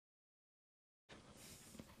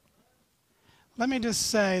Let me just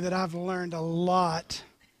say that I've learned a lot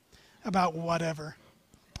about whatever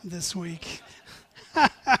this week.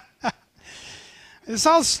 This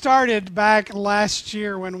all started back last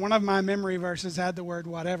year when one of my memory verses had the word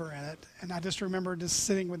whatever in it. And I just remember just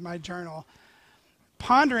sitting with my journal,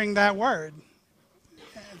 pondering that word,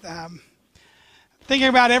 and, thinking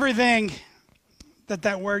about everything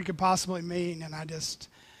that word could possibly mean. And I just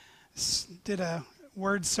did a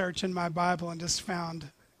word search in my Bible and just found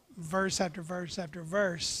verse after verse after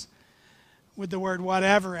verse with the word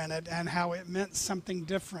whatever in it and how it meant something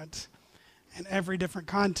different in every different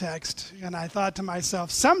context. And I thought to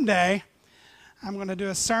myself, someday I'm going to do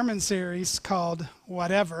a sermon series called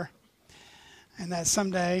Whatever. And that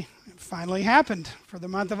someday finally happened for the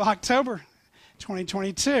month of October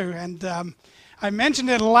 2022. And I mentioned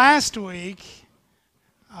it last week.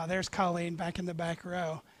 There's Colleen back in the back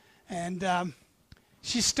row. And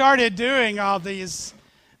she started doing all these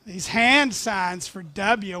hand signs for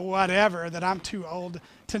W, whatever, that I'm too old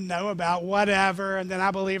to know about, whatever. And then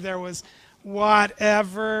I believe there was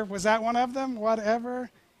whatever. Was that one of them? Whatever?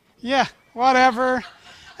 Yeah, whatever.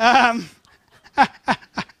 And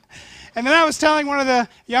then I was telling one of the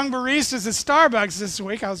young baristas at Starbucks this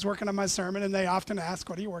week, I was working on my sermon, and they often ask,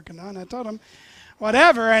 what are you working on? I told him,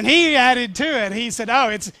 whatever. And he added to it. He said, oh,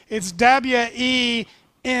 it's WEML,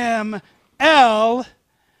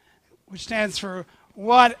 which stands for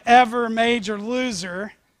whatever major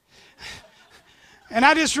loser. And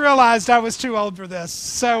I just realized I was too old for this.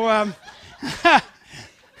 So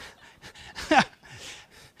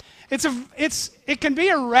it can be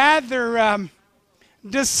a rather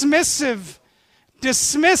dismissive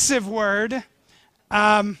word.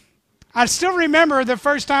 I still remember the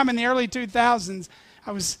first time in the early 2000s,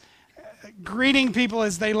 I was greeting people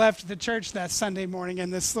as they left the church that Sunday morning,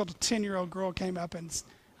 and this little 10-year-old girl came up, and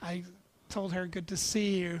I told her, good to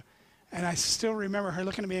see you. And I still remember her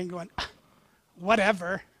looking at me and going,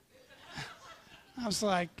 whatever. I was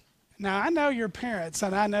like, now I know your parents,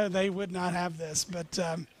 and I know they would not have this, but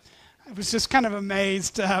I was just kind of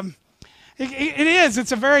amazed.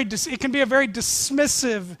 It can be a very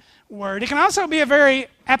dismissive word. It can also be a very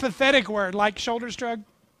apathetic word, like shoulder shrug,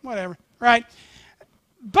 whatever, right?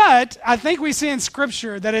 But I think we see in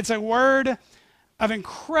Scripture that it's a word of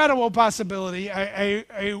incredible possibility,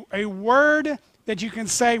 a word that you can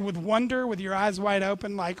say with wonder, with your eyes wide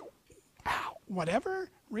open, like, wow, whatever,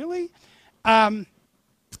 really? And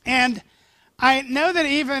I know that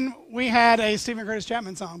even we had a Stephen Curtis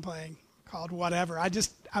Chapman song playing called Whatever.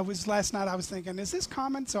 Last night I was thinking, is this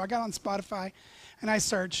common? So I got on Spotify and I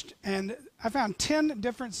searched, and I found 10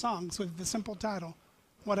 different songs with the simple title,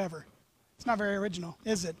 Whatever. It's not very original,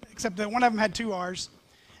 is it? Except that one of them had 2 R's,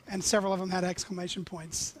 and several of them had exclamation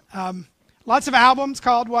points. Lots of albums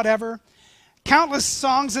called Whatever. Countless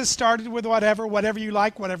songs that started with whatever you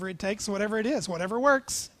like, whatever it takes, whatever it is, whatever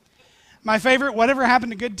works. My favorite, Whatever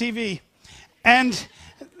Happened to Good TV. And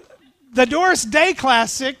the Doris Day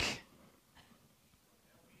classic,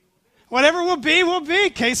 Whatever Will Be, Will Be.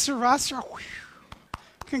 Que sera, sera.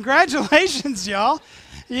 Congratulations, y'all.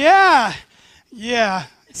 Yeah.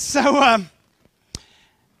 So,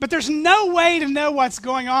 but there's no way to know what's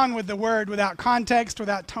going on with the word without context,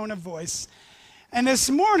 without tone of voice. And this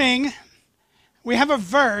morning, we have a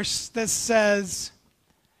verse that says,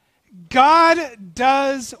 God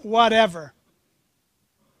does whatever.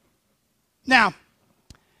 Now,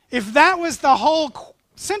 if that was the whole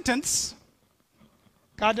sentence,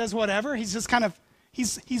 God does whatever, he's just kind of,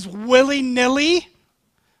 he's willy-nilly,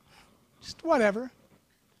 just whatever.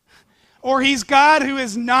 Or he's God who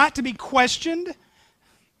is not to be questioned.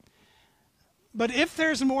 But if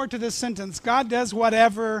there's more to this sentence, God does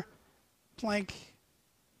whatever, blank.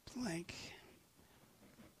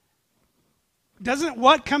 Doesn't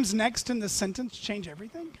what comes next in the sentence change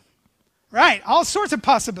everything? Right, all sorts of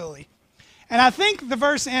possibility. And I think the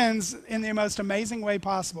verse ends in the most amazing way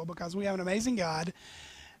possible because we have an amazing God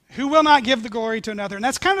who will not give the glory to another. And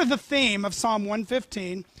that's kind of the theme of Psalm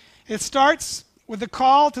 115. It starts with the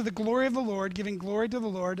call to the glory of the Lord, giving glory to the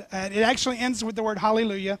Lord. It actually ends with the word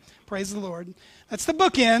hallelujah, praise the Lord. That's the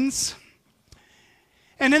bookends.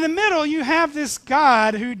 And in the middle, you have this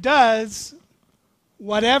God who does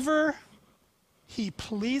whatever he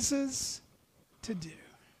pleases to do.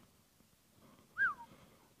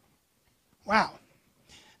 Wow.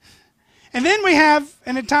 And then we have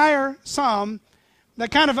an entire psalm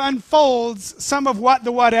that kind of unfolds some of what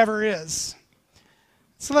the whatever is.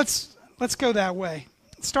 So let's go that way.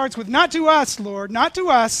 It starts with, not to us, Lord, not to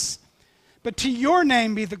us, but to your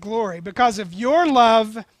name be the glory because of your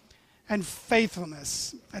love and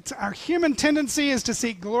faithfulness. That's our human tendency, is to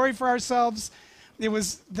seek glory for ourselves. It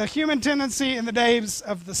was the human tendency in the days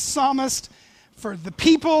of the psalmist for the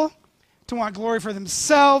people to want glory for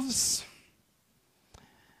themselves.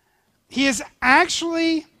 He is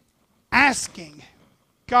actually asking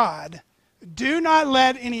God, do not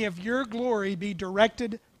let any of your glory be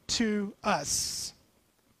directed to us.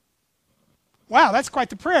 Wow, that's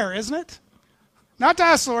quite the prayer, isn't it? Not to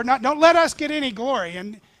us, Lord. Don't let us get any glory.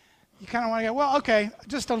 And you kind of want to go, well, okay,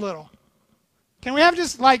 just a little. Can we have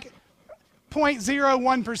just like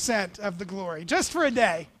 0.01% of the glory, just for a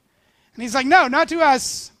day? And he's like, no, not to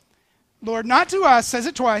us, Lord, not to us, says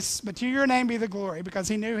it twice, but to your name be the glory, because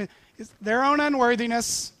he knew their own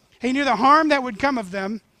unworthiness. He knew the harm that would come of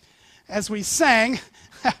them. As we sang,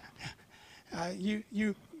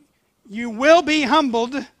 you will be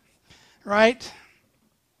humbled, right?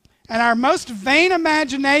 And our most vain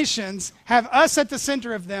imaginations have us at the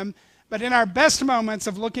center of them, but in our best moments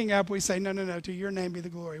of looking up, we say, no, no, no, to your name be the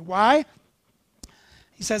glory. Why?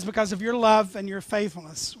 He says, because of your love and your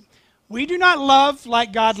faithfulness. We do not love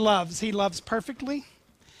like God loves. He loves perfectly.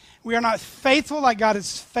 We are not faithful like God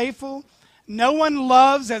is faithful. No one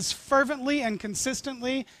loves as fervently and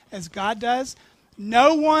consistently as God does.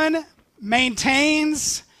 No one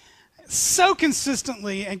maintains so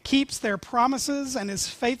consistently and keeps their promises and is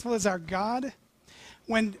faithful as our God.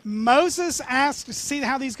 When Moses asked to see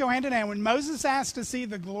how these go hand in hand, when Moses asked to see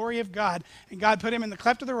the glory of God, and God put him in the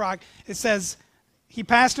cleft of the rock, it says, he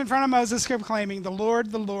passed in front of Moses proclaiming, the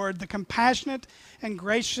Lord, the compassionate and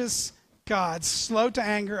gracious God, slow to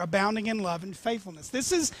anger, abounding in love and faithfulness.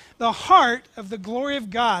 This is the heart of the glory of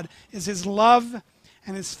God, is his love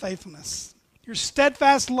and his faithfulness. Your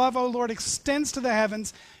steadfast love, O Lord, extends to the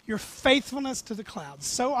heavens, your faithfulness to the clouds.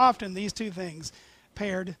 So often these two things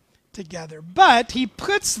paired together. But he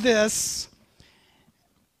puts this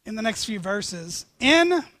in the next few verses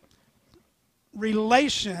in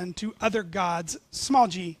relation to other gods, small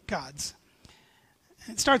g gods.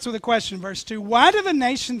 It starts with a question, verse 2. Why do the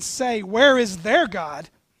nations say, where is their God?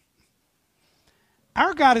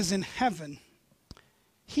 Our God is in heaven.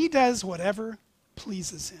 He does whatever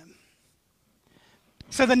pleases him.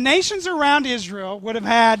 So the nations around Israel would have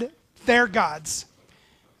had their gods.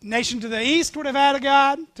 Nation to the east would have had a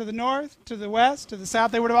god, to the north, to the west, to the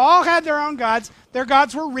south. They would have all had their own gods. Their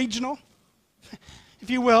gods were regional, if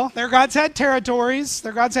you will. Their gods had territories.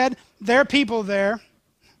 Their gods had their people there.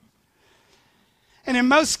 And in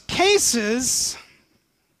most cases,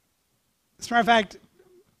 as a matter of fact,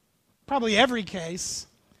 probably every case,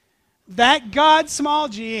 that God, small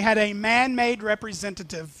g, had a man-made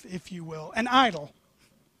representative, if you will, an idol,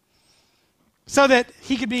 so that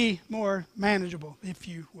he could be more manageable, if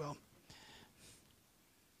you will.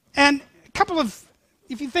 And a couple of,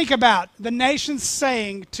 if you think about the nations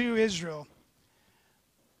saying to Israel,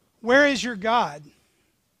 where is your God?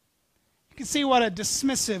 You can see what a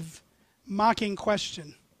dismissive, mocking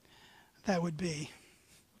question that would be.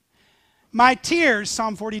 My tears,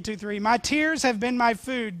 Psalm 42:3, my tears have been my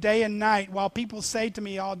food day and night, while people say to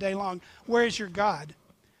me all day long, where is your God?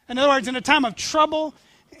 In other words, in a time of trouble,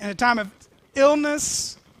 in a time of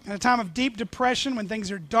illness, in a time of deep depression, when things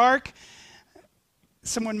are dark,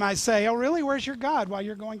 someone might say, oh really, where's your God while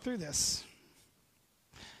you're going through this?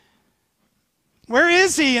 Where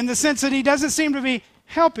is he, in the sense that he doesn't seem to be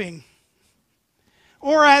helping?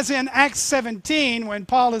 Or as in Acts 17, when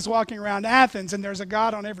Paul is walking around Athens and there's a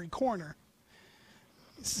God on every corner.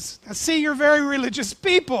 He says, I see you're very religious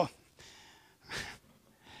people.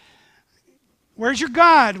 Where's your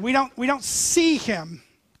God? We don't see him.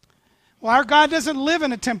 Well, our God doesn't live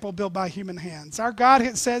in a temple built by human hands. Our God,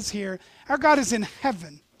 it says here, our God is in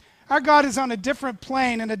heaven. Our God is on a different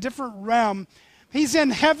plane, in a different realm. He's in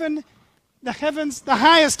heaven. The heavens, the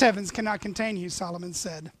highest heavens cannot contain you, Solomon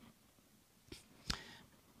said.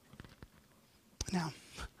 Now,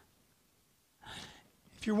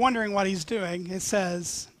 if you're wondering what he's doing, it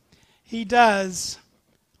says, he does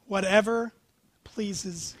whatever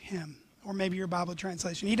pleases him. Or maybe your Bible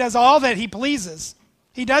translation. He does all that he pleases.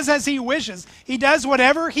 He does as he wishes. He does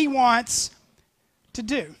whatever he wants to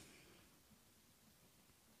do.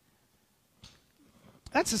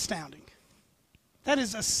 That's astounding. That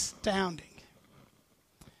is astounding.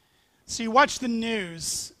 So you watch the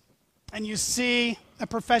news and you see a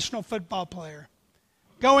professional football player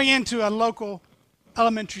going into a local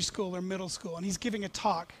elementary school or middle school, and he's giving a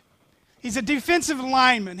talk. He's a defensive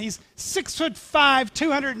lineman. He's 6'5",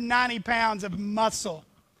 290 pounds of muscle.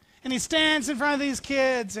 And he stands in front of these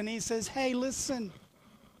kids and he says, hey, listen,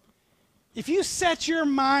 if you set your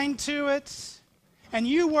mind to it and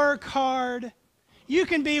you work hard, you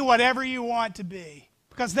can be whatever you want to be,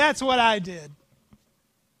 because that's what I did.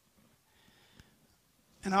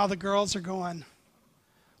 And all the girls are going,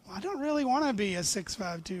 Well, I don't really want to be a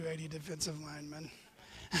 6'5", 280 defensive lineman.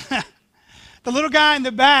 The little guy in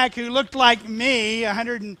the back who looked like me,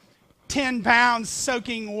 110 pounds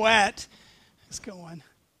soaking wet, is going,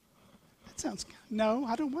 that sounds, no,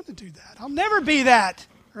 I don't want to do that. I'll never be that,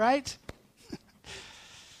 right?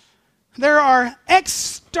 There are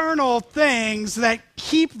external things that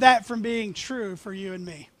keep that from being true for you and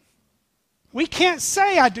me. We can't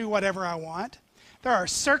say I do whatever I want. There are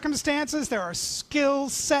circumstances, there are skill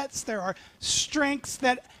sets, there are strengths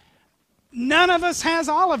that none of us has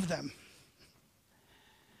all of them.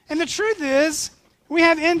 And the truth is, we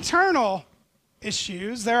have internal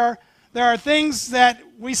issues. There are things that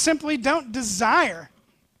we simply don't desire.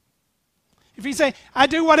 If you say, I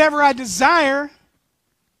do whatever I desire,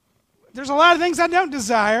 there's a lot of things I don't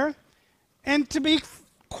desire. And to be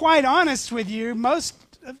quite honest with you,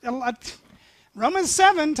 Romans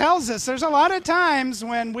 7 tells us there's a lot of times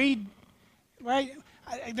when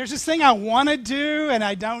there's this thing I want to do and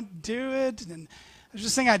I don't do it, and there's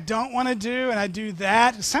this thing I don't want to do and I do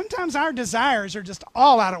that. Sometimes our desires are just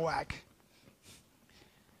all out of whack.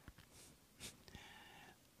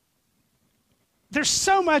 There's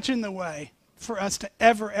so much in the way for us to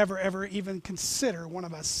ever even consider one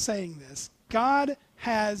of us saying this. God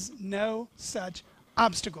has no such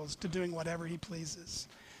obstacles to doing whatever he pleases.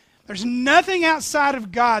 There's nothing outside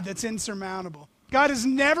of God that's insurmountable. God has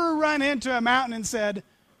never run into a mountain and said,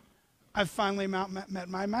 I've finally met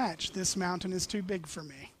my match. This mountain is too big for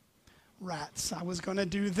me. Rats, I was going to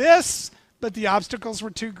do this, but the obstacles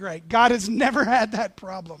were too great. God has never had that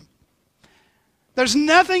problem. There's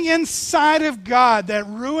nothing inside of God that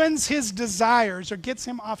ruins his desires or gets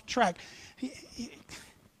him off track.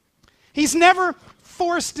 He's never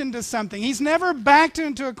forced into something. He's never backed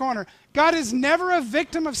into a corner. God is never a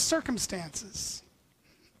victim of circumstances.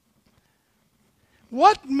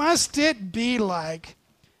 What must it be like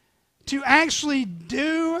to actually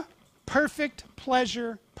do perfect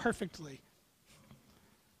pleasure perfectly?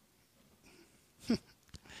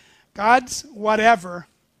 God's whatever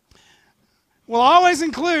will always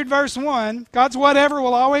include, verse 1, God's whatever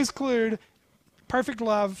will always include perfect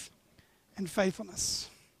love and faithfulness.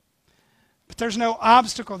 But there's no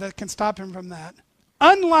obstacle that can stop him from that.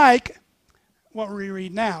 Unlike what we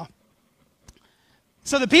read now.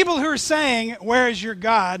 So the people who are saying, where is your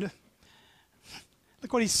God?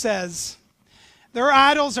 Look what he says. Their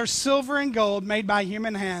idols are silver and gold made by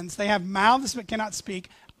human hands. They have mouths but cannot speak,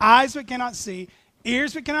 eyes but cannot see,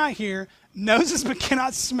 ears but cannot hear, noses but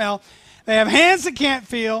cannot smell. They have hands that can't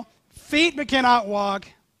feel, feet but cannot walk,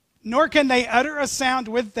 nor can they utter a sound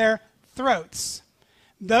with their throats.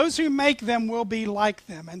 Those who make them will be like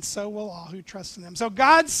them, and so will all who trust in them. So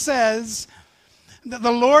God says that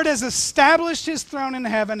the Lord has established his throne in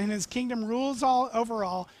heaven, and his kingdom rules over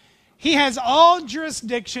all. He has all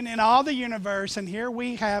jurisdiction in all the universe, and here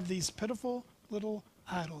we have these pitiful little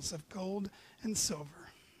idols of gold and silver.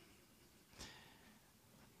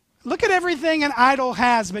 Look at everything an idol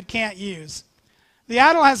has but can't use. The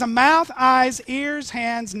idol has a mouth, eyes, ears,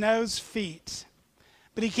 hands, nose, feet.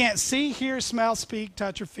 But he can't see, hear, smell, speak,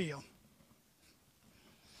 touch, or feel.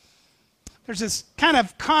 There's this kind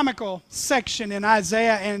of comical section in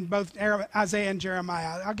Isaiah and both Isaiah and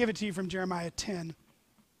Jeremiah. I'll give it to you from Jeremiah 10.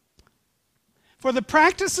 For the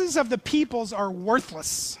practices of the peoples are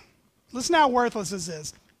worthless. Listen how worthless this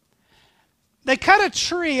is. They cut a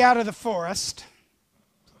tree out of the forest.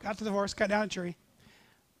 Got to the forest, cut down a tree.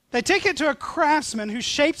 They take it to a craftsman who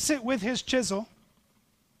shapes it with his chisel.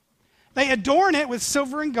 They adorn it with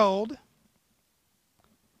silver and gold.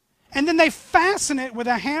 And then they fasten it with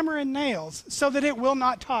a hammer and nails so that it will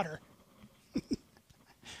not totter.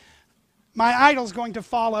 My idol's going to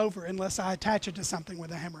fall over unless I attach it to something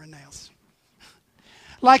with a hammer and nails.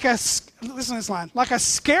 Listen to this line. Like a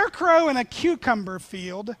scarecrow in a cucumber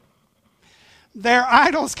field, their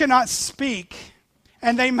idols cannot speak,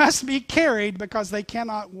 and they must be carried because they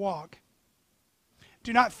cannot walk.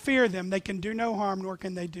 Do not fear them. They can do no harm, nor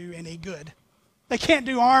can they do any good. They can't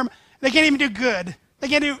do harm. They can't even do good. They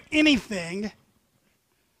can't do anything.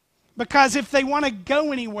 Because if they want to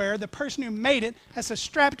go anywhere, the person who made it has to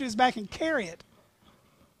strap it to his back and carry it.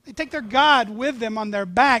 They take their God with them on their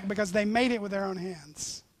back because they made it with their own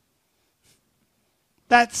hands.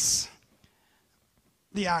 That's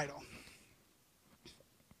the idol.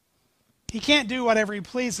 He can't do whatever he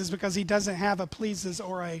pleases because he doesn't have a pleases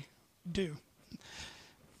or a do.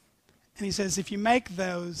 And he says, if you make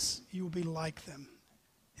those, you will be like them.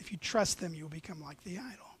 If you trust them, you will become like the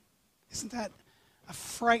idol. Isn't that a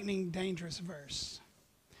frightening, dangerous verse?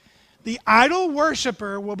 The idol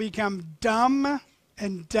worshiper will become dumb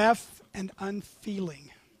and deaf and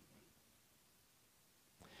unfeeling.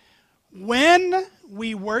 When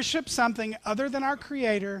we worship something other than our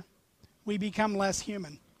Creator, we become less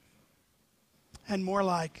human and more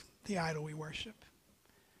like the idol we worship.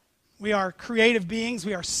 We are creative beings.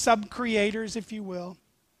 We are sub-creators, if you will.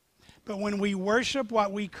 But when we worship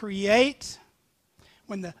what we create,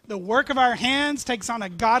 when the work of our hands takes on a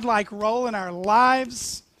godlike role in our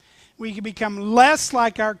lives, we can become less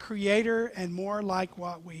like our Creator and more like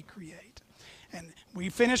what we create. And we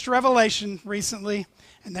finished Revelation recently,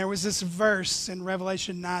 and there was this verse in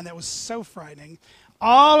Revelation 9 that was so frightening.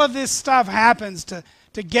 All of this stuff happens to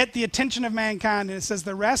get the attention of mankind, and it says,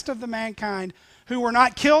 the rest of the mankind who were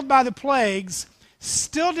not killed by the plagues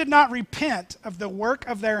still did not repent of the work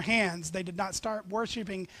of their hands. They did not start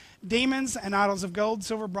worshiping demons and idols of gold,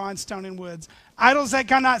 silver, bronze, stone, and woods, idols that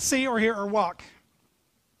cannot see or hear or walk.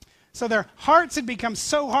 So their hearts had become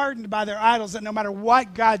so hardened by their idols that no matter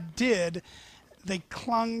what God did, they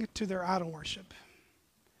clung to their idol worship.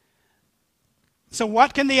 So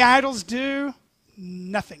what can the idols do?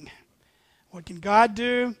 Nothing. What can God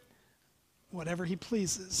do? Whatever He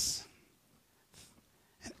pleases.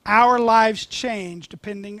 And our lives change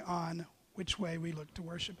depending on which way we look to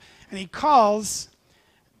worship. And He calls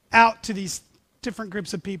out to these different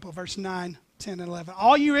groups of people, verse 9, 10, and 11.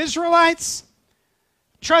 All you Israelites,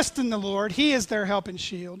 trust in the Lord. He is their help and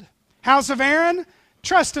shield. House of Aaron,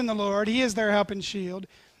 trust in the Lord. He is their help and shield.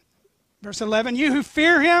 Verse 11, you who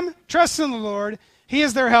fear Him, trust in the Lord. He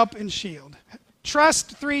is their help and shield.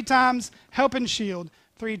 Trust 3 times, help and shield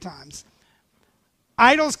 3 times.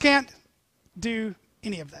 Idols can't do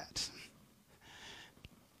any of that.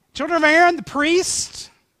 Children of Aaron, the priest,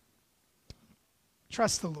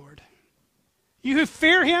 trust the Lord. You who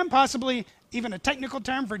fear Him, possibly even a technical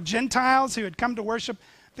term for Gentiles who had come to worship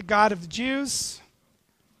the God of the Jews,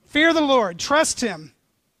 fear the Lord, trust Him.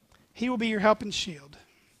 He will be your help and shield.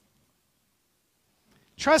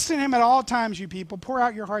 Trust in Him at all times, you people. Pour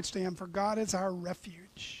out your hearts to Him, for God is our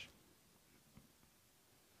refuge,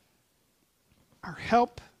 our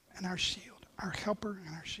help and our shield. Our helper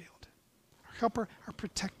and our shield. Our helper, our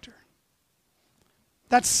protector.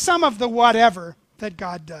 That's some of the whatever that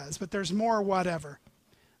God does, but there's more whatever.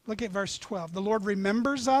 Look at verse 12. The Lord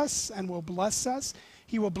remembers us and will bless us.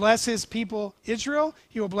 He will bless His people Israel.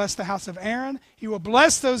 He will bless the house of Aaron. He will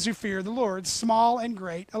bless those who fear the Lord, small and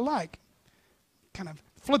great alike. Kind of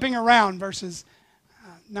flipping around verses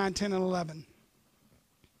 9, 10, and 11.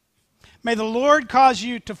 May the Lord cause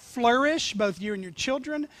you to flourish, both you and your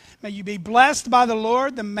children. May you be blessed by the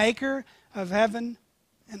Lord, the maker of heaven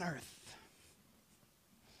and earth.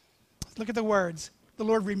 Look at the words. The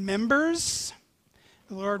Lord remembers.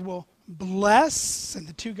 The Lord will bless, and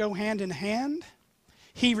the two go hand in hand.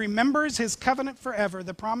 He remembers His covenant forever,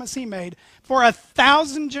 the promise He made for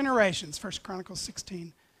 1,000 generations. 1 Chronicles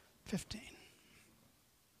 16, 15.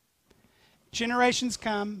 Generations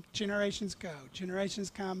come, generations go. Generations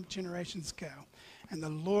come, generations go. And the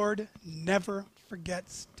Lord never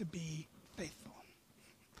forgets to be faithful.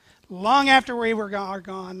 Long after we are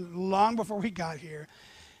gone, long before we got here,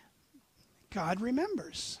 God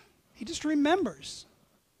remembers. He just remembers.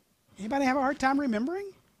 Anybody have a hard time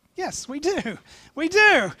remembering? Yes, we do. We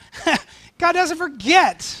do. God doesn't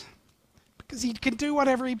forget because He can do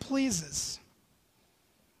whatever He pleases.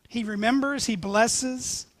 He remembers, He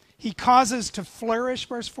blesses. He causes to flourish,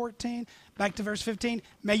 verse 14. Back to verse 15.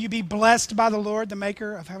 May you be blessed by the Lord, the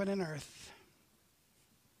maker of heaven and earth.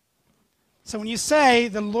 So when you say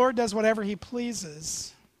the Lord does whatever He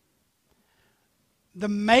pleases, the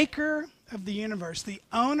maker of the universe, the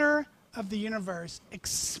owner of the universe,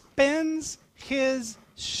 expends His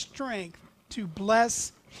strength to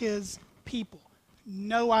bless His people.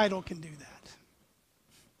 No idol can do that.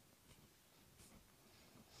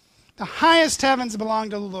 The highest heavens belong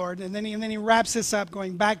to the Lord. And then he wraps this up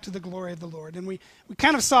going back to the glory of the Lord. And we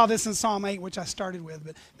kind of saw this in Psalm 8, which I started with.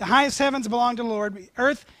 But the highest heavens belong to the Lord.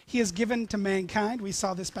 Earth He has given to mankind. We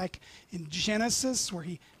saw this back in Genesis, where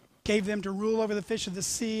He gave them to rule over the fish of the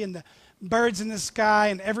sea and the birds in the sky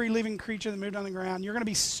and every living creature that moved on the ground. You're going to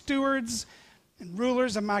be stewards and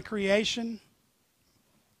rulers of my creation.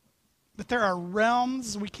 But there are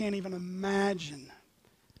realms we can't even imagine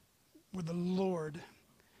where the Lord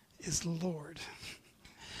is Lord.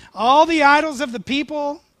 All the idols of the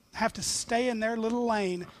people have to stay in their little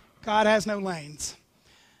lane. God has no lanes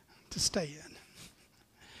to stay in.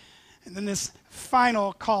 And then this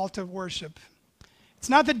final call to worship. It's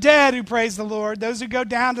not the dead who praise the Lord, those who go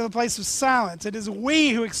down to the place of silence. It is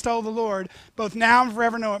we who extol the Lord, both now and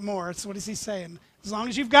forever know it more. So what is He saying? As long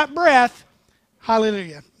as you've got breath,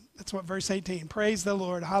 hallelujah. That's what verse 18, praise the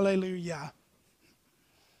Lord, hallelujah.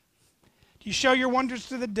 You show your wonders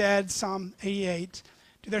to the dead, Psalm 88.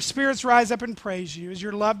 Do their spirits rise up and praise you? Is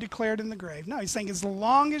your love declared in the grave? No, he's saying as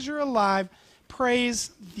long as you're alive,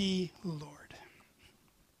 praise the Lord.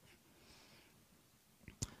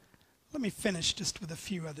 Let me finish just with a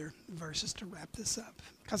few other verses to wrap this up,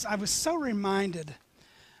 because I was so reminded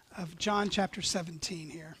of John chapter 17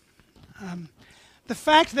 here. The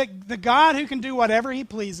fact that the God who can do whatever he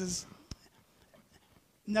pleases,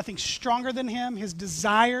 nothing stronger than him, his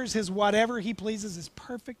desires, his whatever he pleases is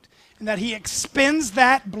perfect, and that he expends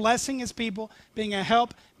that blessing his people, being a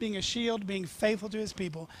help, being a shield, being faithful to his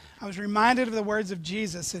people. I was reminded of the words of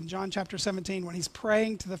Jesus in John chapter 17 when he's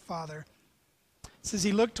praying to the Father. It says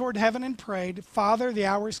he looked toward heaven and prayed, Father, the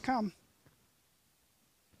hour has come.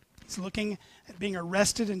 He's looking at being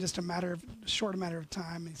arrested in just a short matter of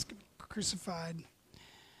time. He's crucified.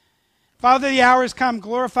 Father, the hour has come.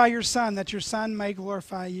 Glorify your Son, that your Son may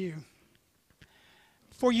glorify you.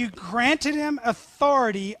 For you granted him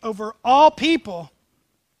authority over all people,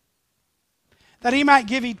 that he might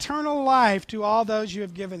give eternal life to all those you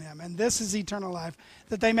have given him. And this is eternal life,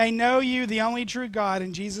 that they may know you, the only true God,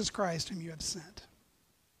 and Jesus Christ, whom you have sent.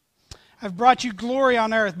 I've brought you glory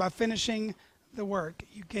on earth by finishing the work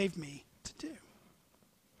you gave me to do.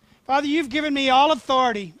 Father, you've given me all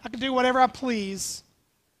authority. I can do whatever I please.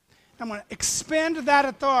 I'm going to expend that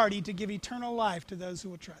authority to give eternal life to those who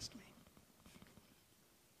will trust me.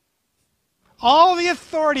 All the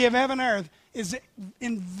authority of heaven and earth is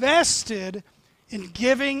invested in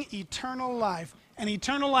giving eternal life. And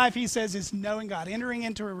eternal life, he says, is knowing God, entering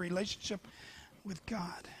into a relationship with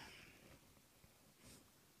God.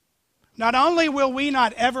 Not only will we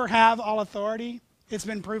not ever have all authority, it's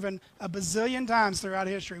been proven a bazillion times throughout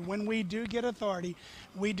history. When we do get authority,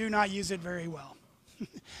 we do not use it very well.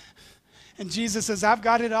 And Jesus says, I've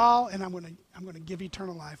got it all, and I'm going to give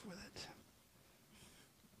eternal life with it.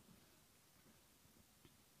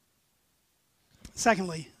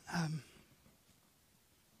 Secondly,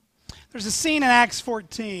 there's a scene in Acts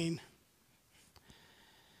 14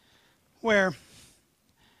 where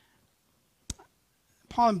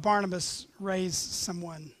Paul and Barnabas raise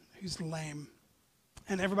someone who's lame,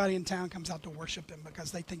 and everybody in town comes out to worship him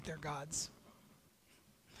because they think they're gods.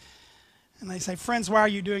 And they say, friends, why are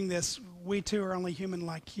you doing this? We too are only human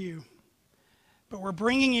like you. But we're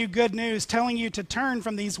bringing you good news, telling you to turn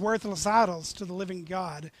from these worthless idols to the living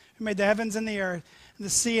God, who made the heavens and the earth, and the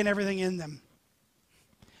sea and everything in them.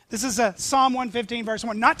 This is Psalm 115, verse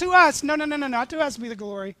 1. Not to us, no, not to us be the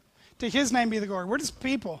glory. To his name be the glory. We're just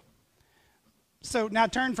people. So now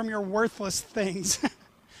turn from your worthless things.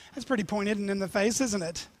 That's pretty pointed and in the face, isn't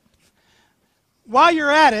it? While you're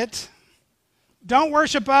at it, don't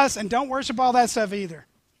worship us and don't worship all that stuff either.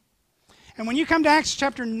 And when you come to Acts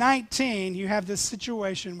chapter 19, you have this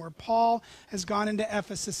situation where Paul has gone into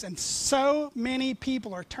Ephesus and so many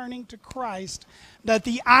people are turning to Christ that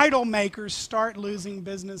the idol makers start losing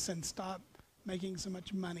business and stop making so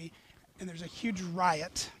much money. And there's a huge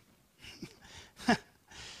riot.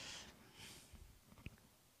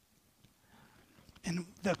 And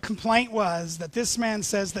the complaint was that this man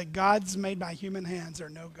says that gods made by human hands are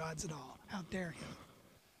no gods at all. How dare him?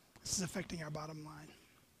 This is affecting our bottom line.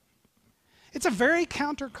 It's a very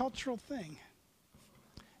countercultural thing.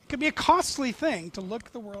 It could be a costly thing to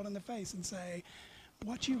look the world in the face and say,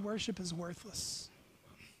 what you worship is worthless.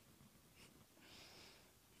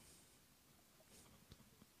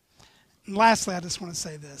 And lastly, I just want to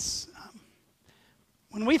say this.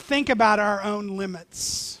 When we think about our own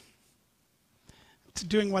limits to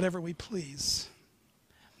doing whatever we please,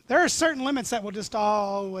 there are certain limits that will just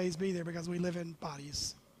always be there because we live in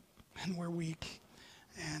bodies and we're weak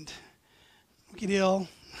and we get ill.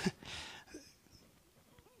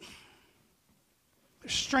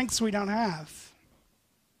 There's strengths we don't have.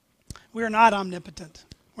 We are not omnipotent.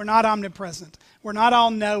 We're not omnipresent. We're not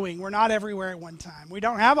all-knowing. We're not everywhere at one time. We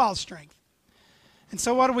don't have all strength. And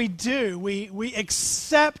so what do? We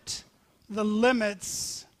accept the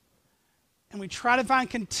limits and we try to find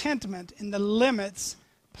contentment in the limits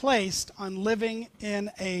placed on living in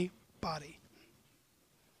a body.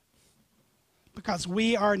 Because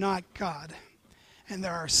we are not God. And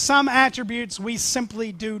there are some attributes we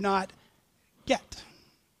simply do not get.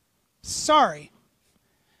 Sorry.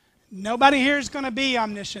 Nobody here is going to be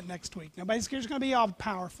omniscient next week. Nobody here is going to be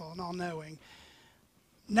all-powerful and all-knowing.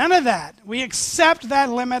 None of that. We accept that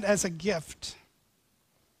limit as a gift.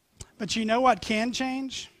 But you know what can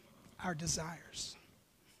change? Our desires.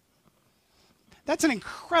 That's an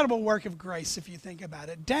incredible work of grace if you think about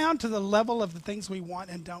it, down to the level of the things we want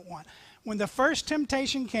and don't want. When the first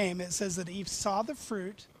temptation came, it says that Eve saw the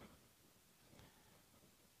fruit.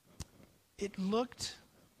 It looked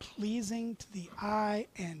pleasing to the eye,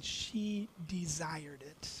 and she desired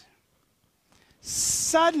it.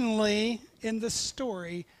 Suddenly, in the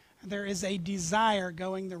story, there is a desire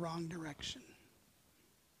going the wrong direction.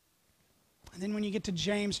 And then when you get to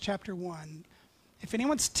James chapter 1, if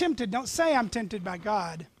anyone's tempted, don't say, I'm tempted by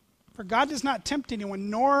God. For God does not tempt anyone,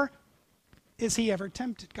 nor is he ever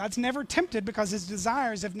tempted. God's never tempted because his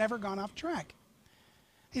desires have never gone off track.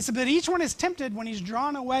 He said that each one is tempted when he's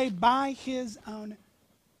drawn away by his own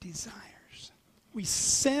desires. We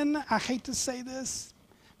sin, I hate to say this,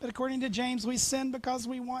 but according to James, we sin because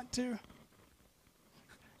we want to.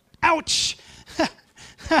 Ouch!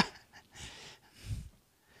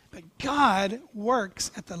 But God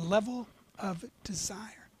works at the level of desire.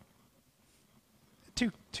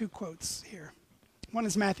 Two quotes here. One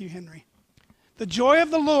is Matthew Henry. The joy of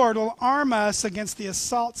the Lord will arm us against the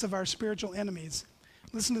assaults of our spiritual enemies.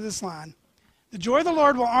 Listen to this line. The joy of the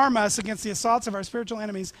Lord will arm us against the assaults of our spiritual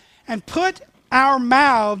enemies and put our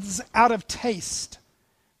mouths out of taste.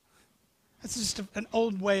 That's just an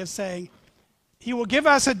old way of saying he will give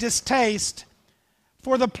us a distaste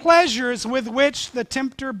for the pleasures with which the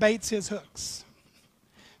tempter baits his hooks.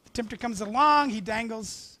 The tempter comes along, he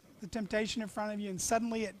dangles the temptation in front of you, and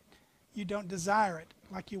suddenly you don't desire it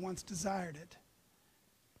like you once desired it.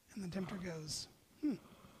 And the tempter goes, I'm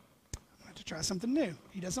going to try something new.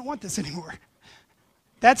 He doesn't want this anymore.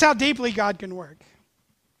 That's how deeply God can work.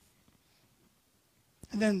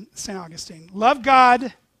 And then St. Augustine, love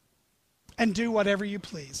God and do whatever you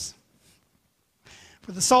please.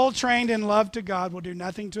 For the soul trained in love to God will do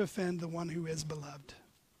nothing to offend the one who is beloved.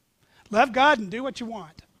 Love God and do what you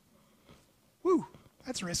want. Woo,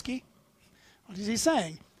 that's risky. What is he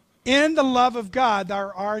saying? In the love of God,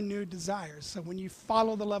 there are new desires. So when you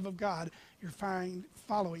follow the love of God, you're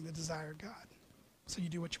following the desire of God. So you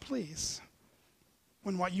do what you please.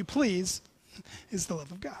 When what you please is the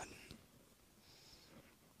love of God.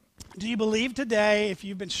 Do you believe today, if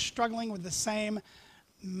you've been struggling with the same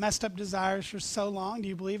messed up desires for so long, do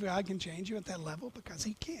you believe God can change you at that level? Because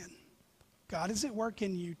he can. God is at work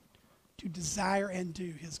in you to desire and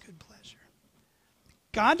do his good pleasure.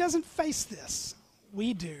 God doesn't face this.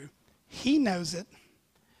 We do. He knows it.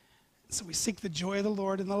 So we seek the joy of the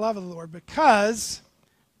Lord and the love of the Lord because,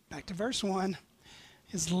 back to verse 1,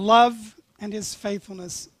 his love and his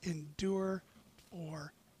faithfulness endure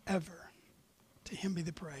forever. To him be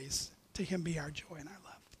the praise. To him be our joy and our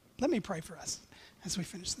love. Let me pray for us as we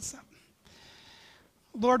finish this up.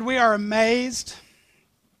 Lord, we are amazed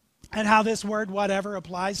at how this word whatever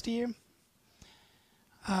applies to you.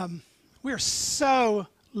 We are so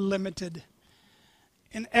limited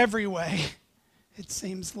in every way, it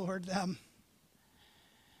seems, Lord.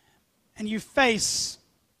 And you face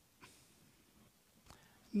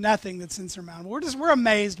nothing that's insurmountable. We're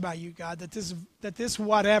amazed by you, God, that this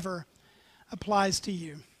whatever applies to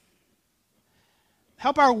you.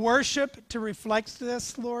 Help our worship to reflect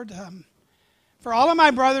this, Lord. For all of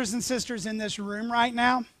my brothers and sisters in this room right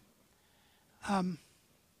now,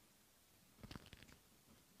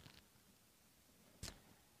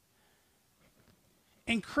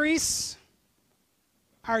 increase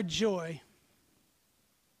our joy.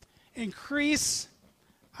 Increase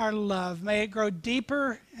our love. May it grow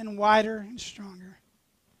deeper and wider and stronger.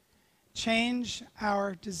 Change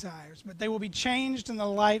our desires, but they will be changed in the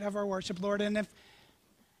light of our worship, Lord. And if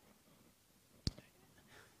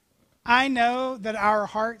I know that our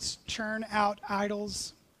hearts churn out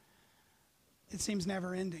idols, it seems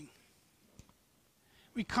never ending.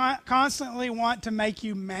 We constantly want to make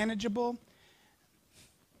you manageable.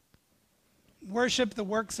 Worship the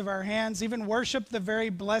works of our hands, even worship the very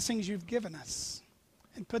blessings you've given us,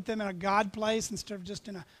 and put them in a God place instead of just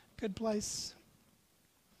in a good place.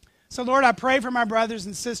 So, Lord, I pray for my brothers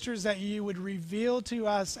and sisters that you would reveal to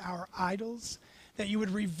us our idols, that you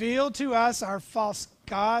would reveal to us our false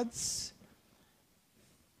gods.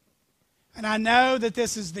 And I know that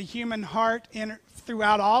this is the human heart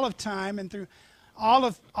throughout all of time and through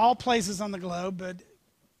all places on the globe, but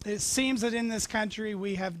it seems that in this country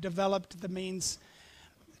we have developed the means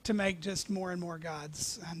to make just more and more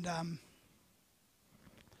gods. And I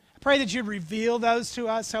pray that you'd reveal those to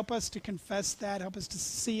us. Help us to confess that. Help us to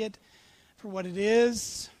see it for what it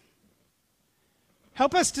is.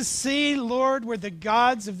 Help us to see, Lord, where the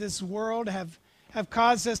gods of this world have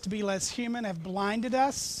caused us to be less human, have blinded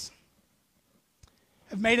us,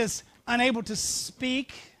 have made us unable to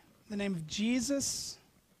speak the name of Jesus.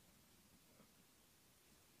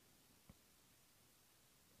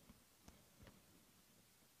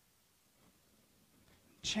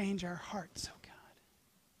 Change our hearts, oh God.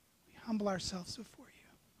 We humble ourselves before you.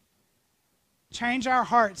 Change our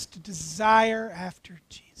hearts to desire after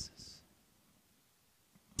Jesus.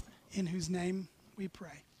 In whose name we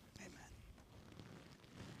pray. Amen.